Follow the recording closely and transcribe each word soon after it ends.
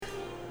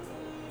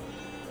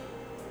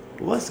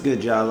What's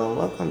good, y'all, and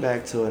welcome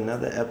back to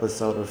another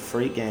episode of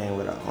Free Game,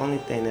 where the only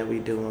thing that we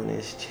do on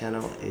this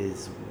channel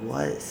is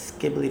what?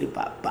 Skibbly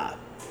bop bop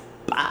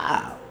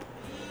bop.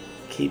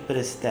 Keep it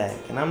a stack.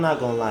 And I'm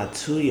not gonna lie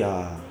to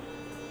y'all.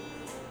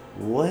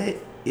 What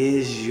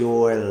is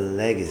your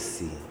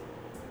legacy?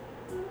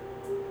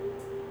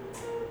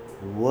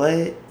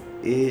 What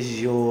is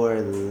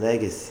your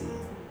legacy?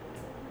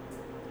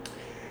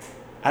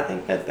 I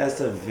think that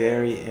that's a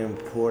very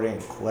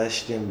important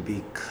question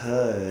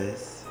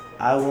because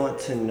I want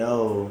to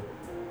know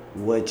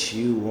what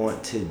you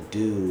want to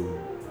do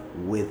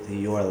with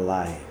your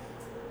life.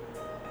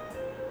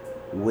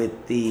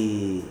 With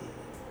the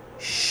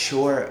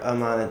short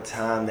amount of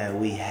time that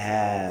we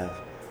have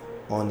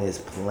on this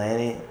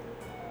planet,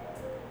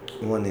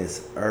 on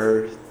this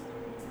earth,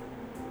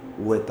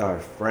 with our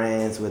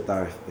friends, with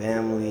our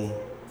family,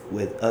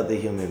 with other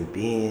human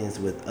beings,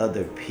 with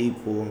other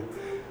people.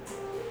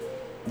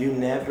 You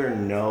never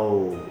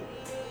know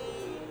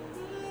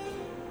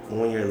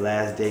when your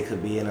last day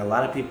could be, and a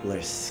lot of people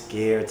are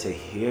scared to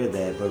hear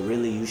that, but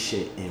really you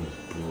should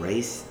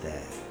embrace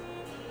that.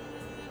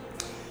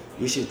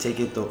 You should take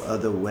it the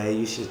other way.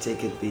 You should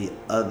take it the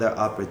other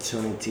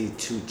opportunity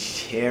to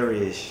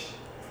cherish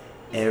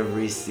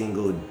every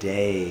single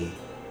day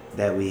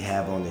that we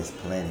have on this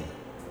planet.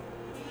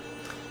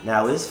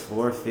 Now it's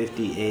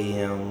 4:50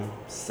 a.m.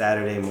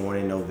 Saturday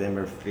morning,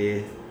 November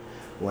 5th,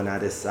 when I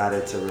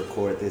decided to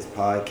record this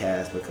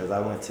podcast because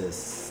I went to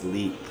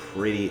sleep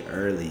pretty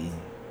early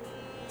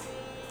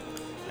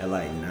at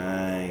like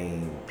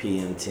 9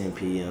 p.m., 10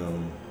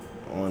 p.m.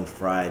 on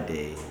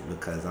Friday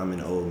because I'm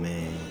an old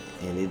man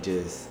and it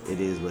is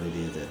what it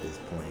is at this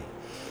point.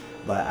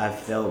 But I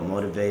felt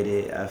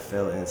motivated, I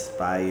felt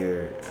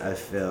inspired, I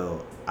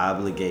felt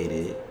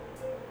obligated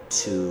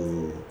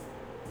to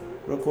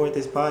record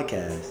this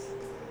podcast.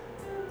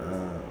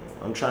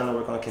 I'm trying to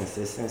work on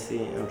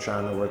consistency. I'm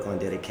trying to work on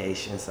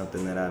dedication,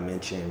 something that I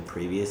mentioned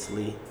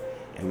previously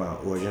in my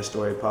origin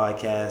story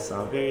podcast.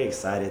 So I'm very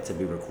excited to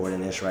be recording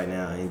this right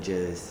now and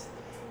just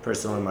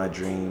pursuing my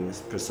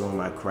dreams, pursuing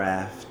my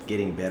craft,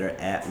 getting better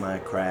at my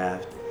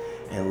craft,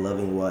 and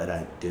loving what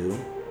I do.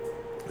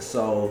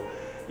 So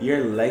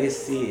your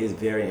legacy is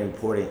very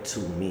important to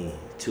me,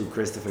 to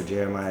Christopher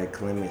Jeremiah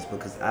Clements,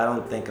 because I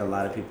don't think a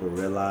lot of people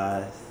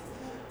realize,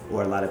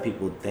 or a lot of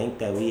people think,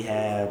 that we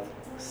have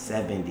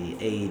 70,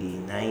 80,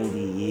 90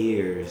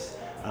 years,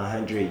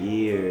 100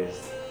 years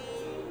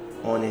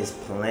on this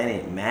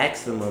planet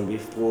maximum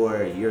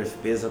before your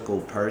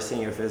physical person,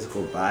 your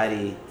physical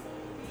body,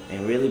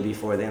 and really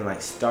before then,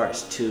 like,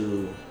 starts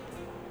to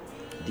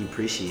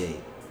depreciate,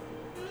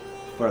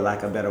 for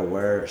lack of a better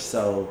word.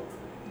 So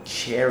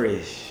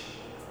cherish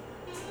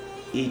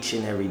each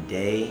and every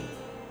day.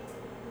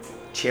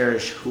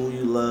 Cherish who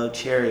you love,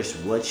 cherish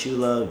what you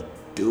love,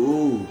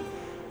 do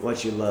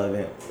what you love.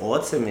 And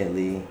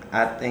ultimately,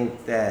 I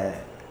think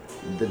that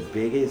the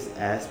biggest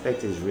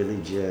aspect is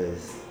really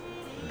just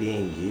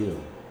being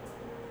you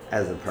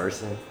as a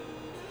person,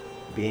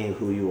 being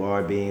who you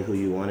are, being who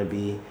you want to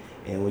be.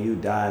 And when you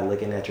die,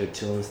 looking at your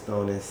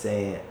tombstone and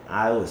saying,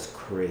 I was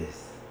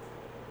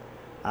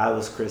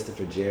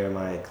Christopher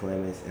Jeremiah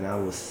Clements, and I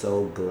was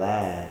so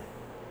glad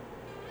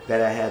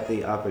that I had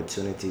the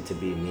opportunity to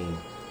be me.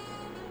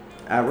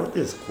 I wrote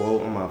this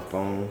quote on my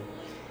phone.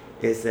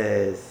 It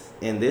says,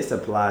 and this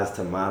applies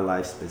to my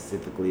life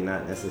specifically,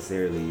 not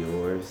necessarily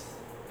yours,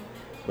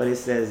 but it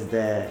says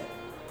that,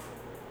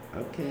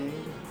 okay,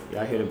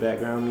 y'all hear the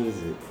background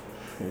music?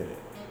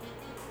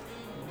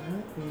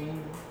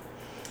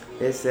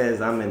 It says,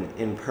 I'm an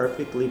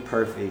imperfectly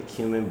perfect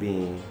human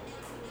being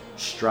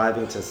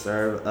striving to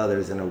serve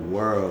others in a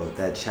world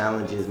that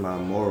challenges my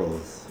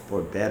morals,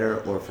 for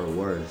better or for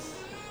worse.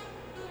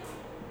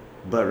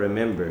 But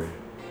remember,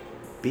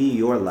 be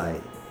your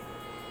light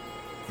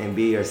and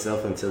be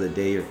yourself until the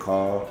day you're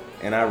called.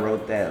 And I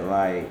wrote that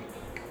like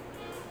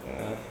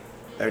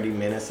 30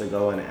 minutes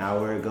ago, an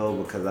hour ago,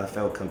 because I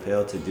felt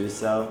compelled to do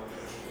so.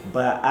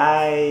 But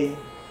I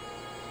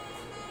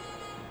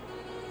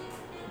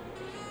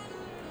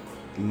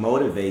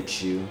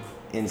motivate you,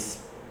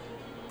 inspire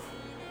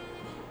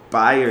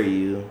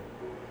you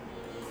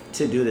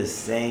to do the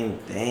same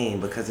thing,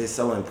 because it's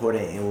so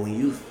important. And when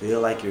you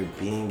feel like you're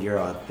being your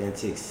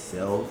authentic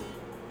self,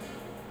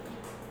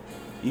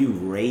 you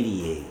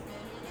radiate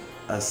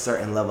a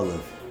certain level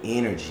of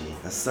energy,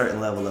 a certain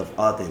level of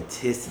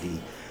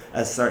authenticity,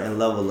 a certain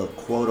level of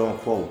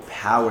quote-unquote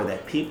power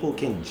that people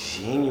can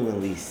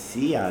genuinely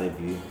see out of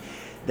you,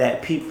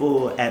 that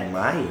people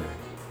admire.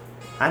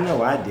 I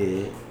know I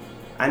did.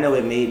 I know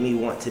it made me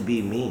want to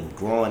be me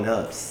growing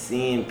up,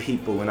 seeing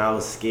people when I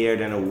was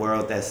scared in a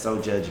world that's so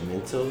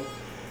judgmental,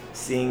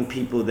 seeing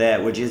people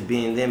that were just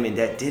being them and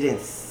that didn't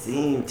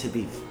seem to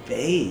be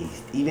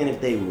fazed, even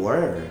if they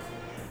were,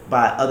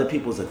 by other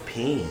people's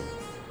opinions,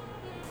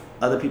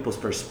 other people's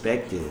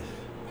perspective,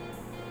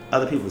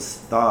 other people's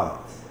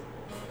thoughts,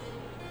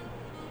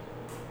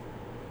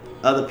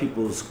 other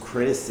people's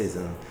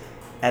criticism.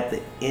 At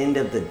the end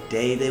of the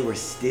day, they were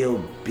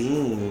still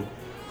being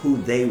who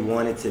they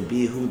wanted to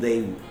be, who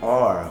they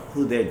are,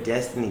 who their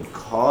destiny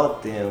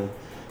called them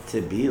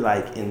to be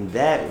like. And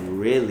that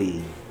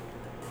really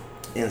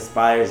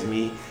inspires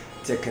me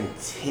to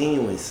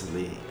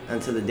continuously,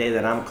 until the day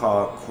that I'm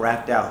called,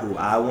 craft out who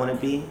I want to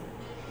be.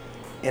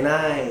 And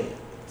I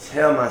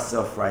tell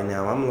myself right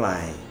now, I'm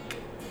like,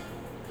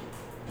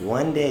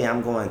 one day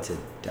I'm going to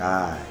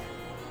die.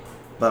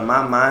 But my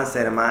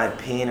mindset and my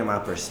opinion and my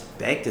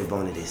perspective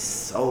on it is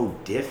so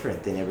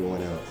different than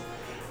everyone else.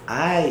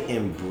 I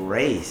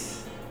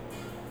embrace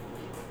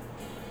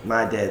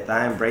my death.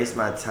 I embrace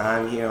my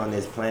time here on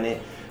this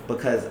planet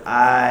because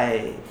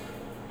I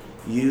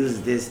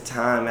use this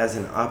time as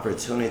an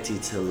opportunity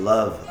to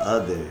love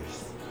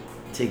others,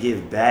 to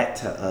give back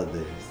to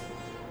others,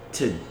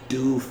 to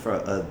do for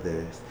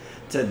others,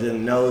 to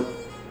denote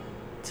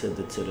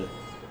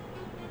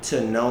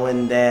to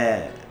knowing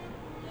that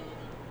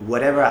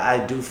whatever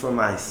I do for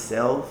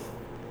myself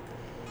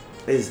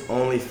is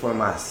only for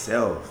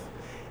myself.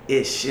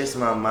 It shifts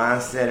my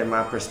mindset and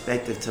my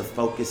perspective to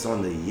focus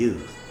on the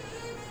youth,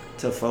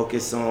 to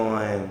focus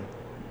on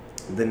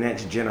the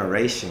next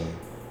generation,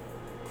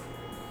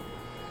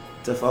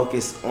 to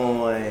focus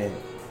on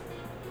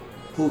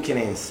who can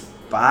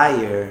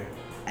inspire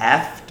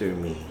after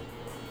me.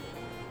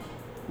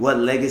 What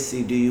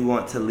legacy do you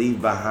want to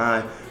leave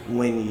behind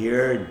when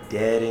you're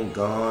dead and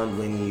gone,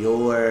 when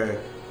you're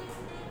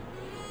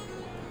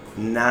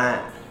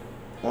not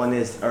on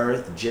this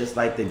earth, just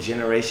like the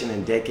generation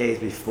and decades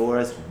before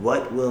us?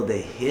 What will the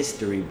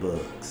history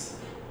books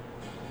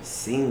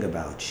sing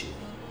about you?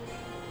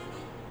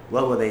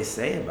 What will they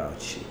say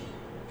about you?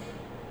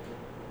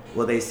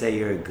 Will they say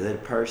you're a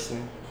good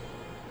person?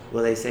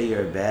 Will they say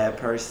you're a bad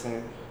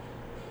person?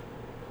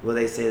 Will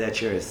they say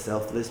that you're a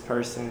selfless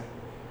person?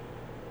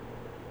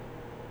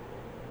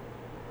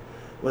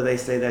 Will they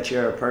say that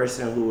you're a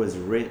person who was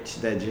rich,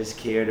 that just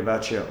cared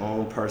about your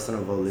own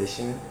personal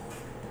volition?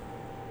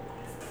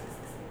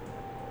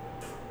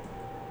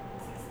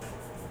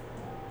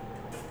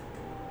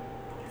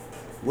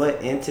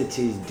 What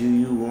entities do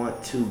you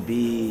want to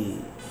be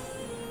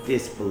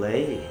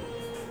displayed?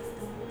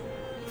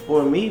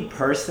 For me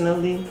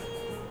personally,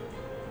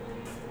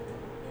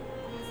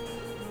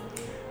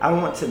 I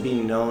want to be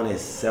known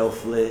as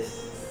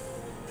selfless,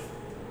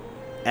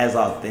 as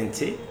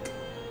authentic,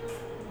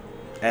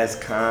 as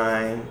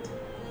kind,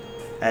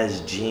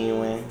 as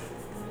genuine,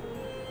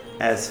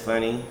 as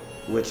funny,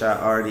 which I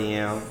already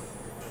am,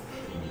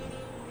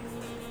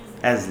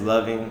 as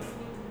loving,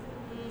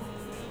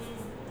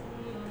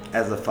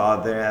 as a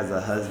father, as a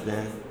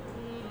husband,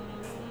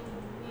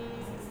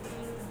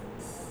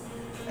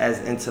 as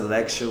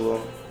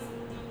intellectual.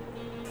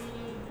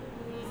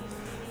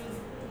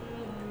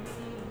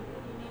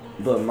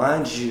 But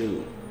mind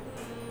you,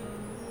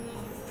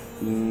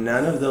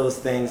 none of those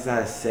things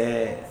I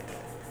said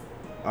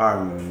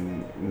are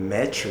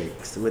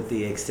metrics, with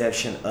the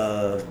exception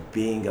of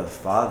being a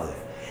father.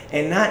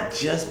 And not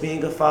just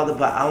being a father,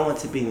 but I want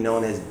to be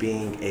known as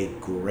being a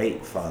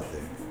great father,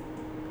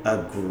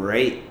 a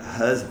great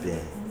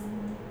husband.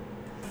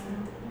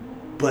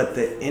 But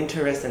the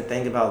interesting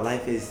thing about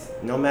life is,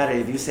 no matter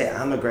if you say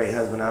I'm a great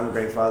husband, I'm a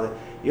great father,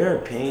 your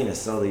opinion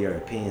is solely your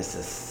opinion.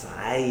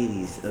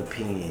 Society's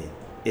opinion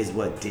is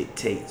what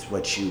dictates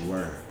what you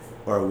were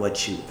or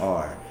what you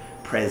are,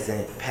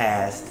 present,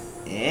 past,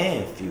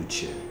 and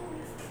future.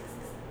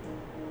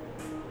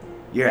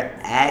 Your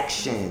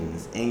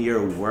actions and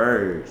your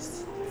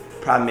words,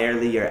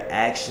 primarily your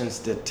actions,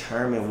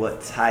 determine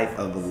what type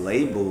of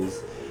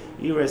labels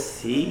you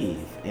receive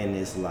in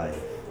this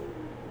life,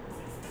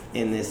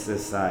 in this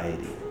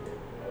society.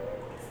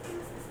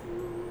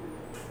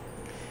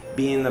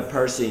 Being the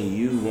person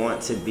you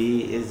want to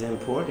be is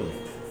important.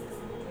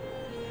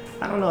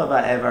 I don't know if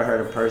I ever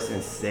heard a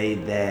person say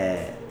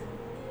that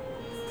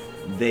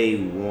they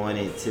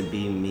wanted to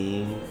be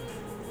mean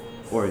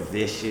or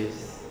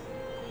vicious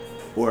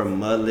or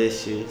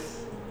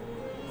malicious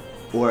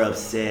or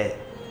upset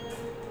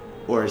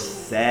or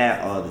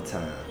sad all the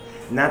time.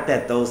 Not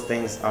that those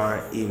things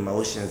aren't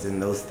emotions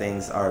and those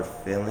things are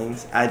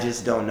feelings. I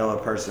just don't know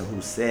a person who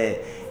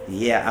said,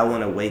 yeah, I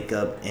want to wake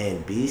up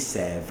and be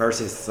sad,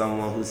 versus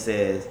someone who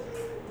says,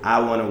 I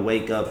want to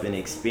wake up and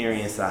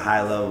experience a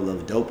high level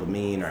of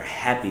dopamine or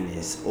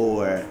happiness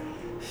or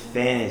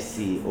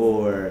fantasy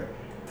or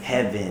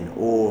heaven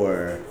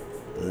or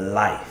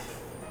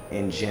life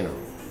in general,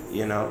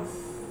 you know?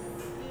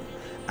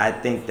 I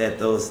think that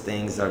those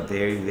things are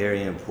very,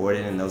 very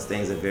important and those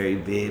things are very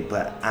big,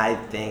 but I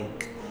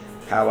think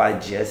how I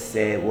just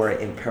said we're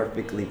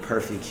imperfectly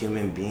perfect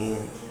human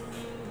beings.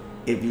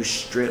 If you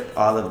strip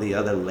all of the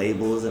other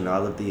labels and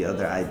all of the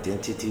other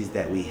identities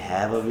that we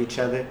have of each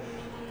other,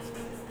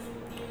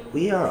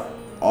 we are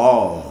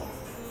all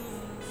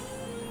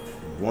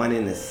one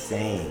and the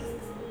same.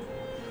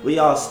 We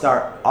all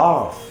start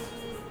off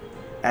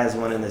as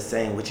one and the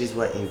same, which is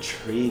what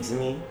intrigues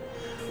me,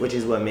 which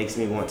is what makes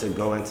me want to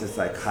go into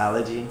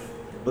psychology,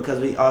 because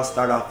we all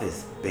start off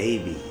as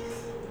babies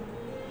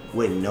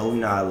with no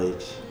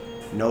knowledge,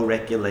 no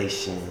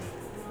regulation,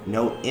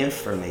 no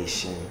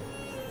information,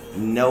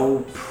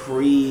 no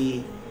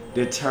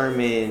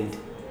predetermined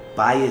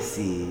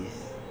biases,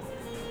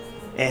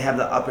 and have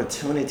the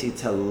opportunity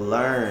to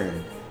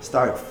learn,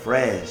 start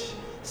fresh,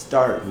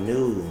 start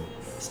new,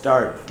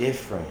 start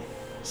different,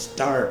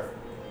 start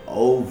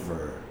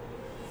over.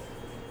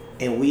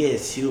 And we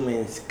as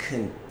humans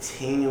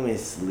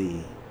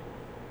continuously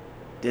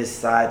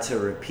decide to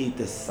repeat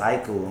the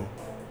cycle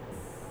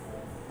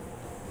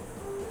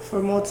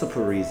for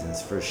multiple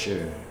reasons, for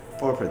sure.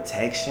 For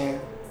protection,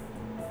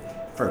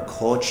 for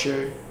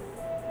culture,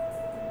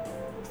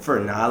 for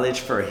knowledge,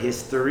 for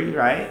history,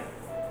 right?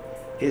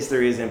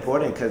 History is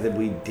important because if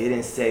we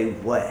didn't say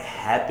what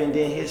happened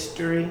in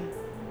history,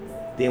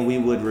 then we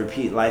would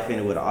repeat life and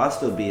it would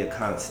also be a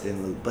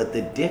constant loop. But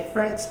the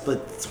difference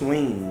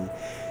between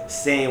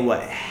saying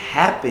what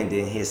happened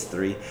in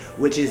history,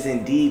 which is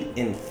indeed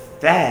in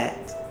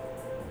fact,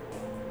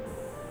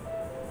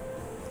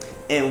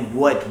 and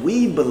what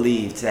we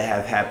believe to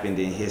have happened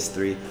in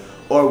history,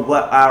 or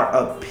what our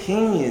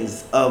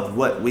opinions of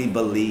what we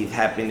believe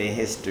happened in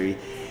history,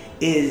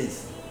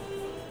 is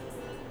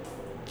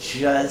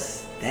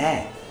just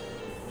that,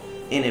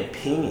 an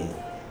opinion,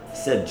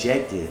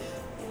 subjective.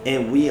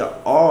 And we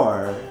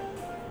are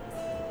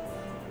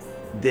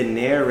the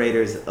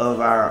narrators of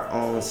our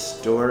own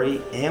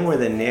story, and we're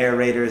the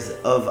narrators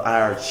of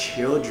our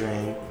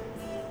children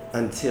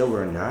until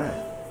we're not.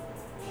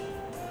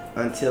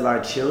 Until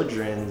our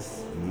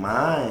children's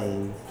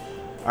minds,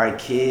 our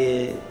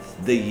kids,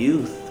 the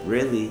youth,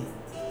 really,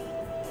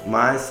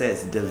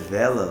 mindsets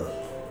develop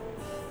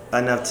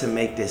enough to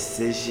make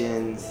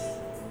decisions,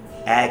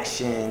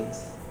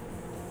 actions,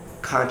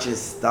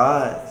 conscious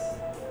thoughts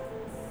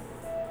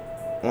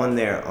on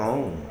their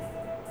own.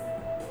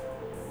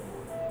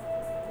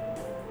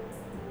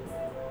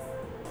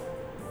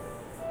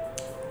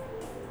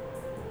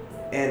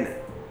 And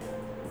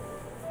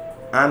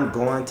I'm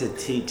going to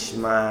teach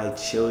my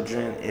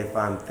children, if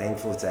I'm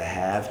thankful to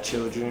have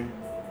children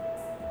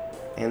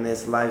in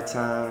this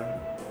lifetime,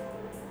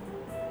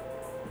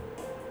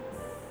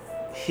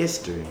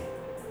 history,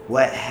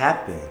 what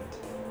happened.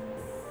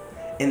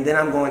 And then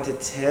I'm going to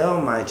tell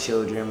my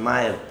children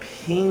my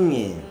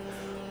opinion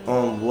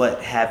on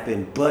what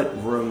happened, but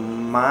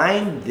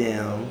remind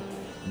them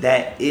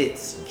that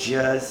it's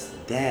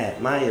just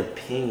that, my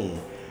opinion.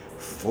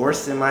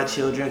 Forcing my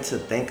children to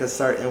think a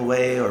certain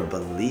way or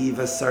believe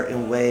a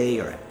certain way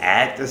or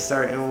act a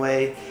certain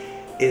way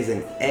is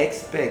an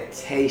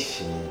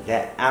expectation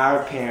that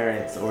our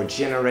parents or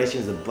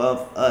generations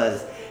above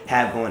us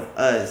have on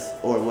us,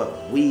 or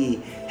what we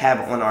have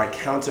on our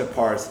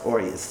counterparts or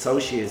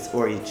associates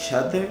or each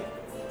other,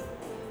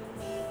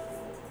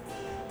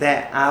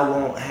 that I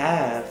won't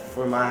have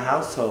for my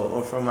household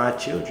or for my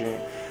children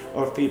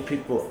or for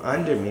people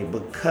under me,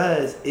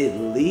 because it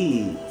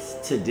leads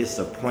to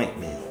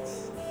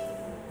disappointments.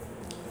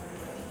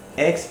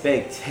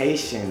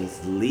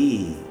 Expectations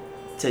lead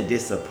to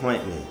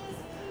disappointment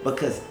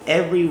because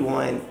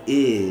everyone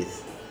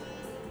is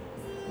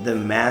the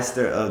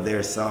master of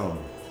their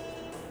song.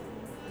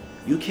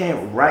 You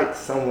can't write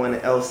someone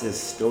else's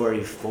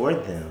story for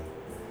them.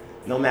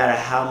 No matter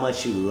how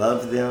much you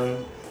love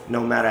them,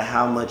 no matter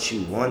how much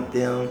you want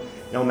them,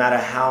 no matter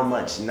how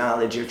much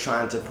knowledge you're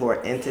trying to pour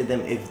into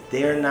them, if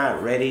they're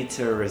not ready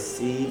to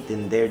receive,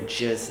 then they're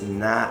just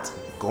not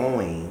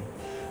going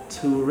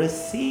to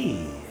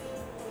receive.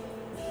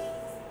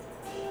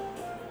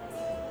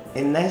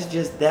 And that's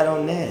just that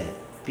on that.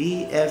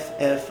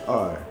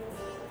 BFFR.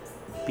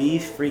 Be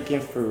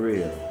freaking for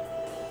real.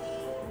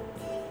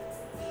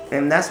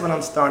 And that's what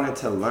I'm starting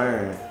to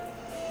learn.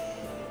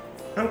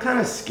 I'm kind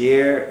of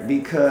scared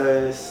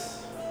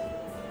because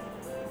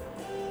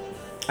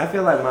I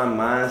feel like my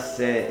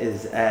mindset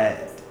is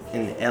at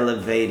an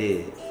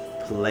elevated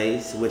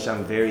place, which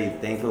I'm very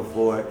thankful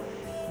for,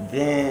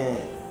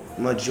 than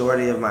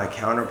majority of my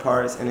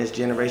counterparts in this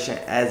generation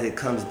as it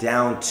comes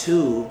down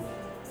to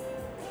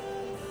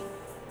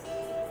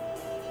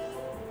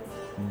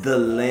the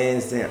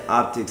lens and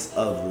optics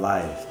of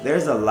life.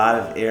 There's a lot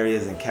of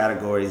areas and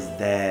categories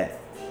that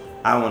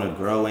I want to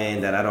grow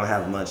in that I don't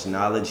have much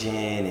knowledge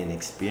in and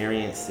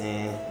experience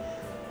in,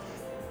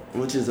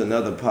 which is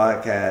another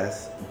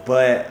podcast.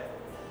 But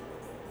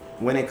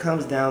when it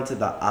comes down to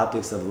the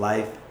optics of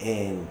life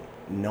and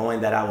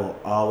knowing that I will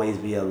always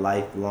be a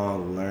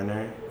lifelong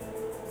learner,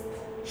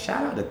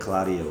 shout out to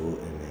Claudia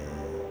Wooten,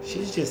 man.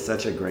 She's just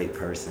such a great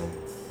person,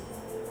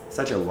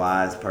 such a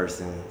wise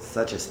person,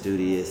 such a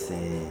studious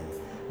and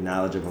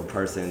knowledgeable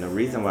person. The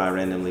reason why I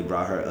randomly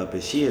brought her up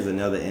is she is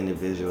another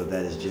individual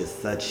that is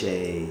just such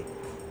a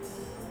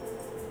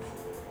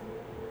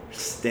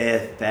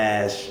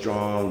steadfast,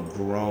 strong,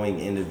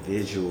 growing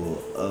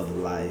individual of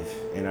life,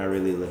 and I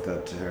really look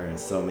up to her in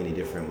so many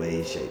different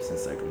ways, shapes, and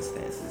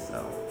circumstances.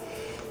 So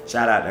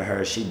shout out to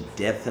her. She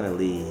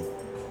definitely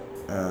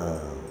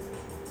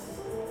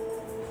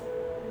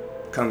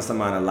comes to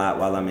mind a lot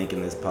while I'm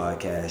making this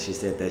podcast. She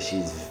said that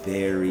she's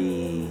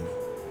very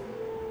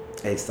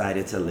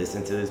excited to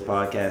listen to this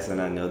podcast,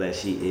 and I know that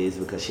she is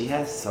because she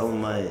has so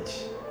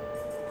much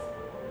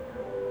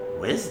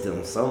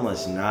wisdom, so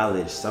much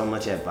knowledge, so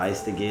much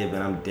advice to give,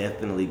 and I'm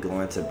definitely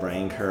going to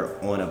bring her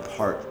on a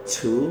part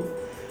 2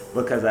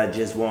 because I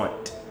just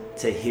want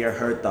to hear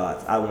her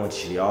thoughts. I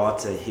want y'all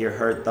to hear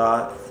her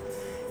thoughts.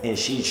 And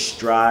she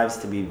strives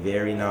to be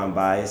very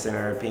non-biased in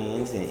her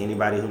opinions. And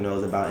anybody who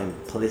knows about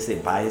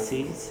implicit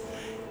biases,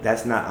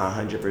 that's not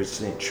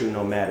 100% true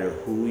no matter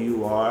who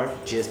you are.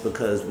 Just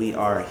because we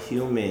are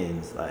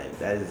humans, like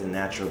that is a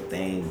natural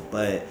thing.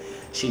 But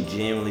she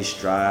genuinely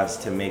strives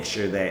to make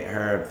sure that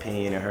her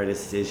opinion and her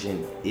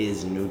decision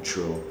is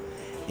neutral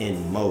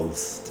in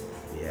most,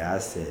 yeah, I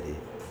said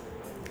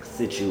it,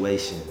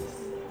 situations.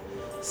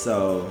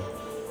 So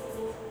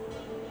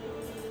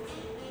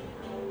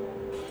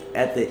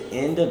at the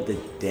end of the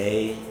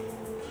day,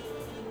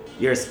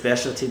 your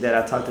specialty that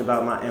I talked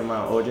about in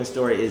my origin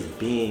story is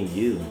being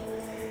you.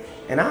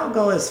 And I'll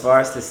go as far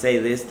as to say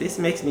this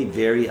makes me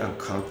very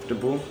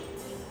uncomfortable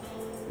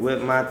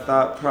with my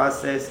thought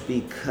process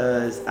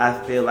because I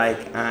feel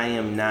like I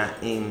am not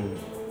in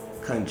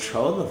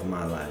control of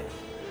my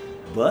life.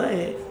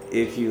 But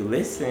if you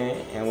listen,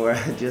 and where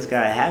I just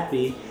got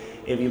happy,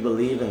 if you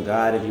believe in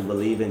God, if you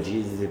believe in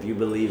Jesus, if you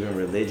believe in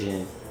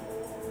religion,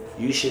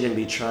 you shouldn't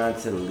be trying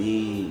to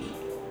lead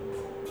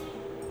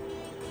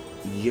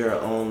your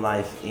own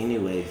life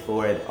anyway,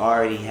 for it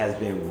already has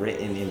been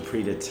written and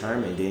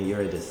predetermined, and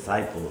you're a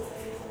disciple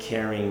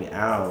carrying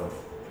out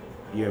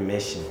your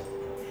mission.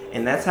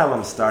 And that's how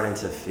I'm starting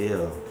to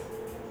feel,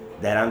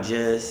 that I'm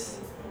just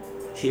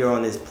here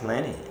on this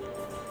planet.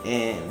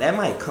 And that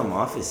might come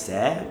off as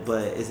sad,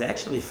 but it's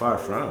actually far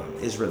from.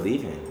 It's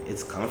relieving.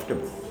 It's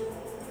comfortable.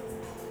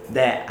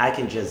 That I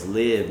can just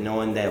live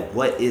knowing that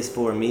what is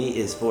for me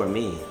is for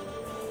me.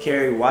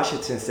 Kerry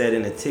Washington said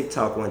in a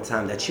TikTok one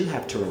time that you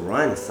have to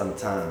run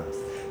sometimes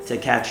to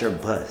catch your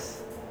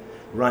bus.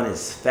 Run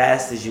as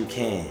fast as you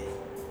can.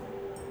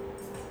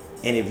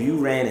 And if you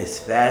ran as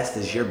fast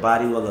as your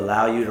body will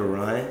allow you to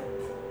run,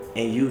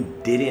 and you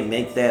didn't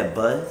make that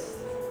bus,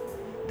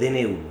 then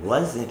it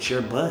wasn't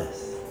your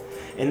bus.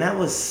 And that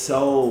was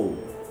so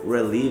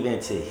relieving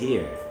to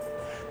hear.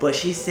 But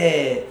she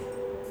said,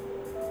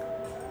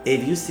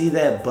 if you see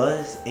that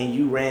bus and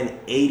you ran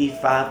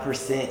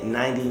 85%,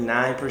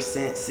 99%,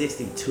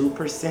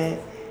 62%,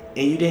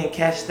 and you didn't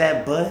catch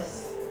that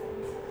bus,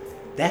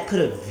 that could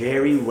have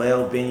very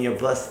well been your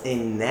bus.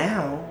 And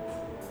now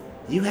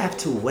you have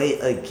to wait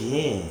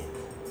again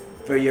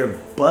for your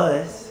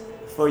bus,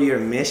 for your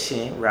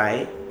mission,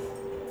 right?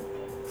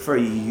 For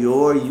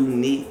your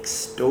unique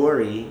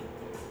story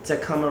to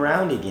come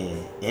around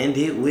again. And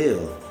it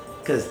will,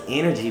 because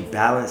energy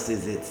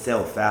balances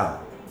itself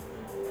out.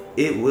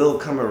 It will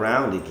come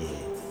around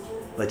again,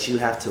 but you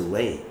have to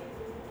wait.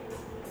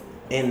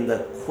 And the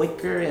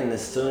quicker and the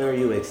sooner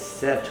you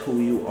accept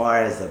who you are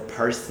as a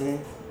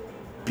person,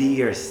 be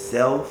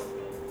yourself,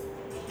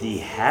 the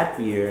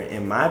happier,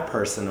 in my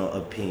personal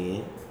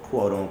opinion,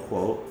 quote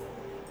unquote,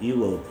 you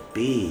will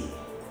be,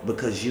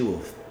 because you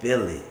will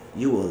feel it.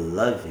 You will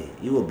love it.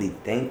 You will be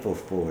thankful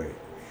for it.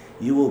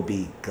 You will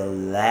be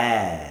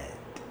glad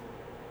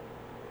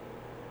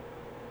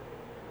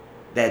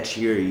that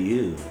you're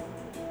you.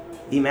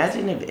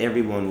 Imagine if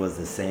everyone was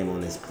the same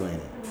on this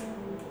planet.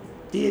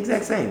 The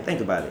exact same.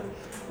 Think about it.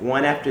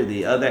 One after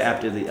the other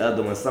after the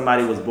other. When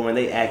somebody was born,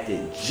 they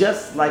acted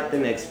just like the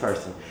next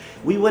person.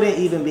 We wouldn't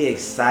even be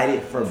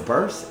excited for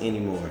births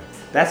anymore.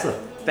 That's a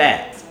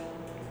fact.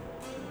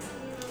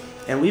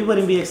 And we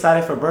wouldn't be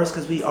excited for births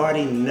because we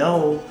already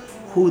know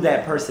who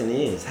that person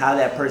is, how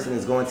that person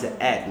is going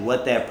to act,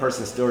 what that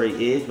person's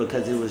story is,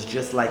 because it was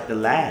just like the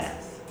last.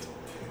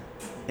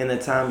 In the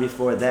time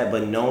before that,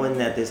 but knowing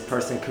that this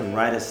person can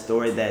write a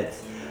story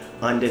that's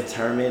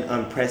undetermined,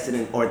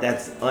 unprecedented, or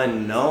that's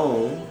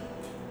unknown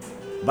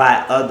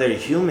by other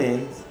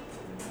humans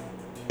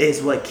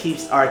is what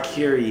keeps our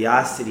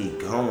curiosity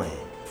going.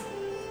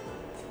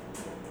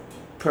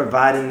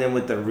 Providing them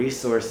with the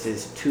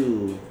resources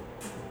to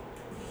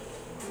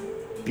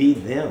be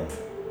them.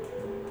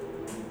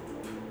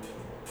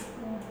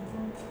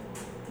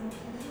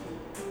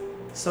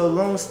 So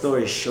long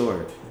story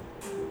short,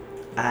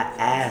 I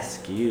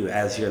ask you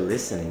as you're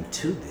listening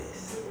to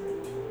this,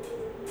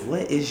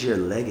 what is your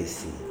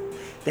legacy?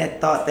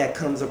 That thought that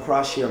comes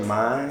across your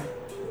mind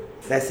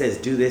that says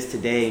do this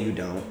today and you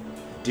don't,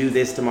 do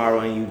this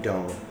tomorrow and you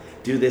don't,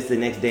 do this the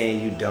next day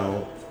and you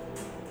don't.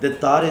 The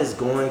thought is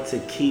going to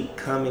keep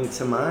coming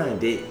to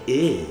mind. It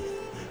is,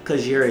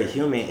 because you're a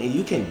human and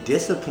you can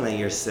discipline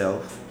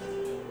yourself.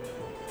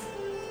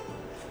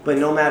 But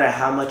no matter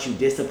how much you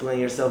discipline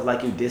yourself,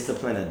 like you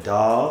discipline a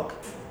dog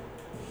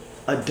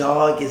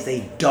is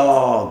a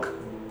dog.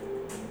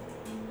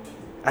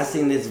 I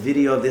seen this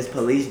video of this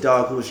police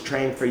dog who was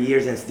trained for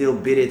years and still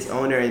bit its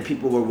owner, and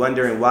people were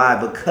wondering why.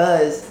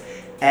 Because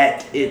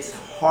at its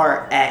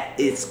heart, at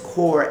its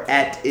core,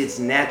 at its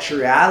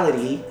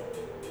naturality,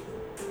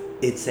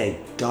 it's a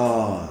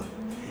dog.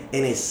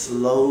 And it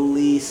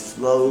slowly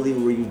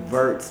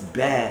reverts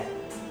back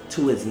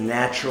to its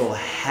natural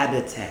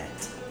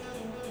habitat,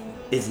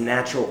 its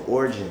natural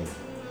origin.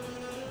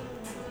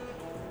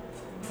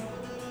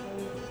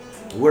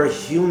 We're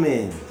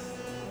humans.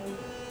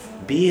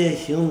 Be a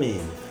human.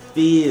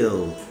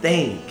 Feel.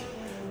 Think.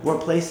 We're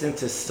placed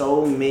into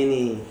so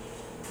many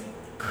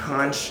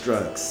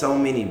constructs, so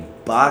many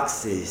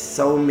boxes,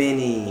 so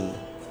many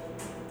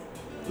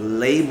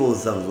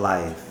labels of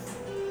life.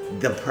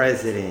 The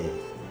president,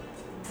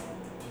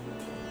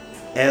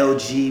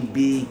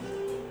 LGBTQT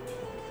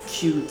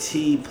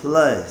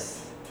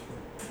plus,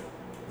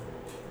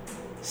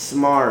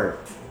 smart,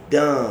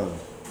 dumb,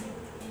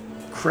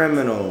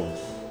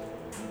 criminals,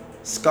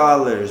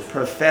 scholars,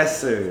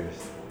 professors,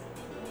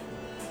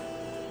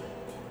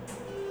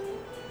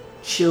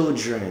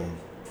 children,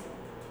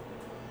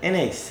 and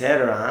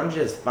etc. I'm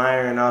just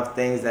firing off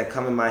things that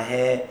come in my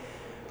head.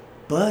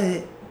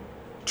 But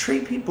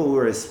treat people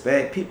with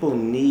respect. People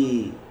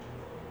need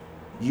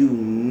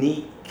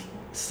unique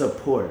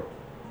support.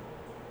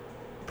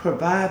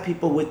 Provide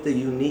people with the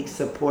unique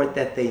support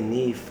that they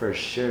need for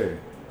sure.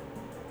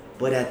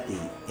 But at the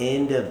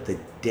end of the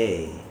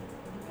day,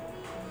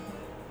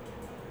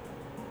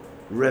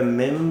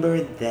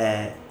 remember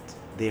that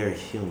they're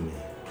human.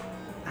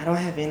 I don't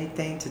have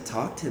anything to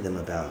talk to them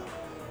about.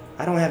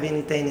 I don't have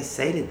anything to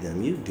say to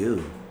them. You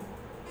do.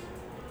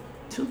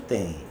 Two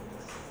things.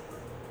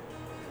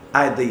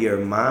 Either your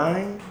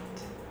mind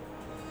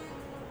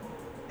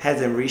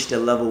hasn't reached a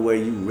level where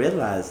you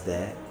realize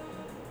that,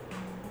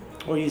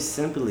 or you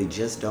simply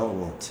just don't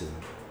want to.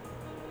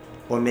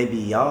 Or maybe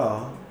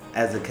y'all,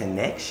 as a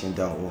connection,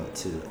 don't want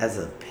to, as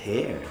a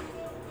pair.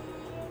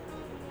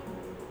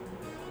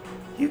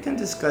 You can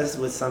discuss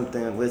with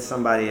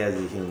somebody as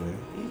a human.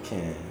 You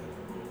can.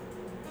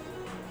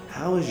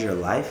 How is your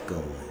life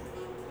going?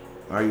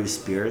 Are you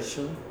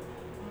spiritual?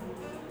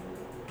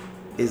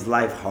 Is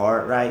life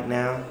hard right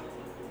now?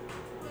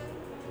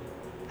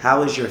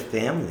 How is your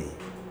family?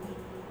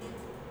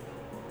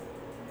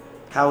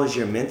 How is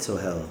your mental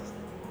health?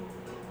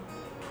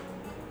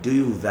 Do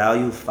you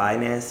value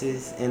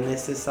finances in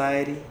this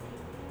society?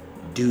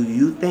 Do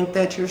you think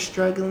that you're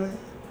struggling?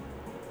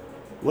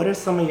 What are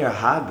some of your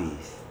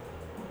hobbies?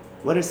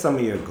 What are some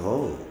of your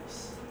goals?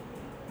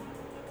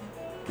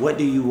 What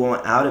do you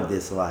want out of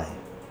this life?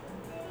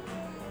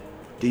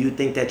 Do you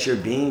think that you're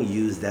being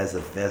used as a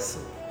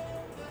vessel?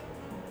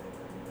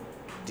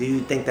 Do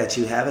you think that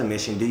you have a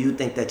mission? Do you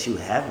think that you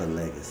have a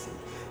legacy?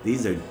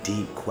 These are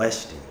deep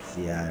questions.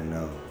 Yeah, I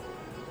know.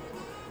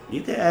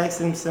 You can ask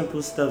them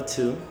simple stuff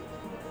too.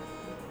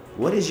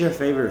 What is your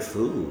favorite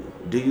food?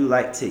 Do you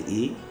like to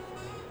eat?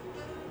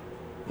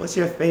 What's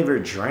your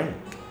favorite drink?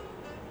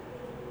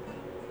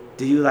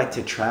 Do you like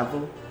to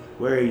travel?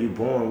 Where are you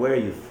born? Where are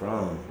you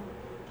from?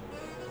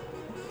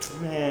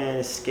 Man,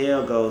 the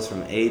scale goes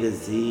from A to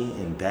Z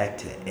and back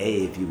to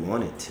A if you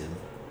wanted to.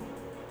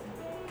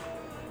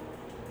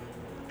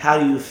 How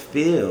do you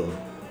feel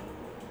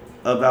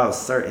about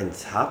certain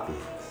topics?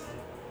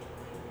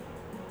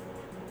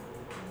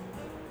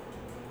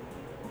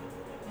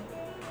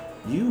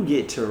 You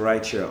get to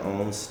write your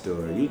own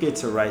story. You get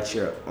to write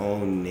your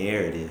own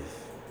narrative.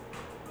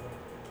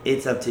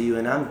 It's up to you,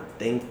 and I'm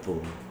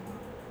thankful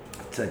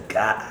to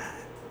God,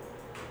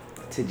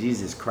 to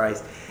Jesus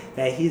Christ,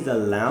 that He's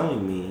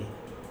allowing me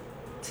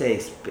to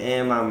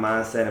expand my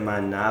mindset and my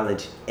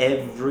knowledge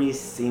every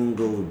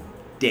single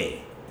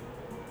day.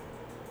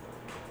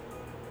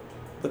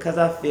 Because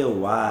I feel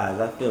wise,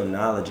 I feel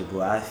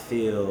knowledgeable, I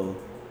feel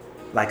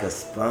like a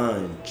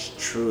sponge,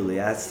 truly.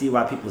 I see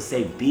why people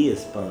say be a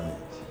sponge.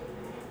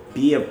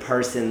 Be a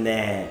person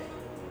that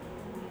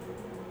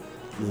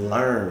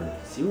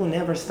learns. You will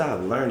never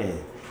stop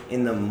learning.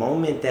 And the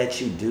moment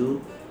that you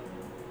do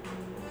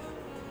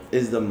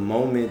is the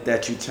moment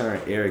that you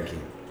turn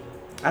arrogant.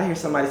 I hear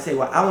somebody say,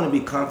 well, I want to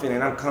be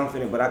confident. I'm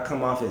confident, but I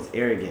come off as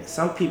arrogant.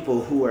 Some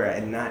people who are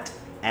not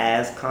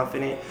as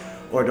confident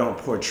or don't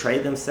portray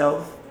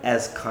themselves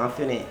as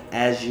confident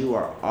as you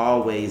are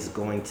always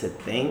going to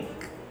think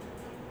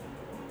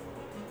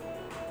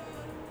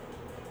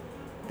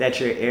that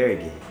you're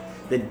arrogant.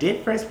 The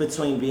difference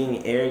between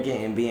being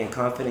arrogant and being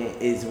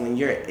confident is when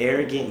you're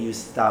arrogant, you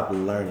stop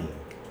learning.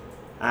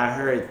 I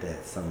heard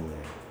that somewhere.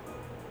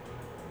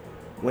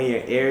 When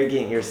you're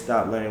arrogant, you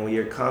stop learning. When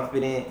you're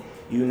confident,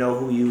 you know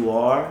who you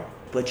are,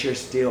 but you're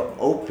still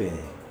open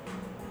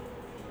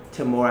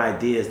to more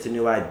ideas, to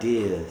new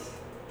ideas,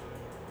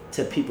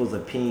 to people's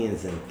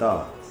opinions and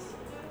thoughts.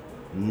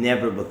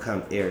 Never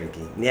become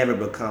arrogant. Never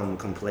become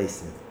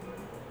complacent.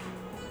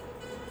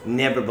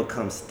 Never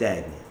become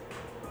stagnant.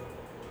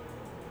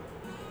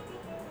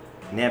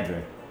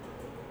 Never.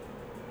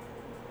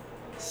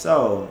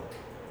 So,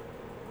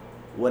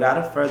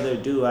 without further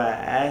ado, I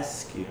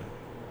ask you,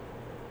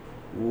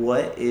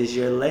 what is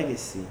your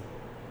legacy?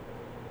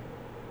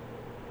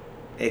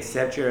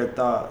 Accept your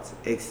thoughts.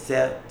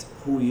 Accept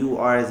who you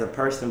are as a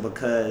person,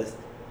 because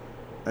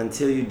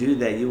until you do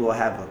that, you will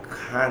have a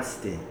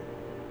constant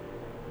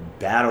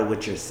battle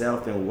with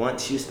yourself. And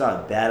once you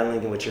start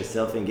battling with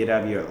yourself and get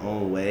out of your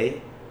own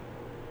way,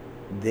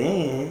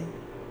 then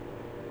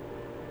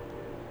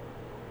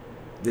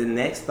the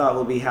next thought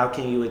will be, how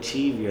can you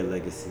achieve your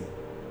legacy?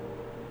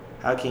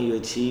 How can you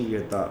achieve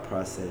your thought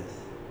process?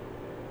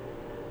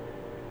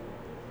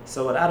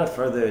 So without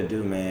further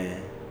ado,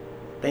 man,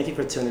 Thank you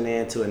for tuning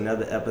in to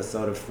another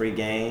episode of Free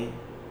Game.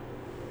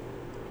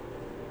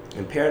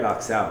 And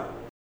Paradox out.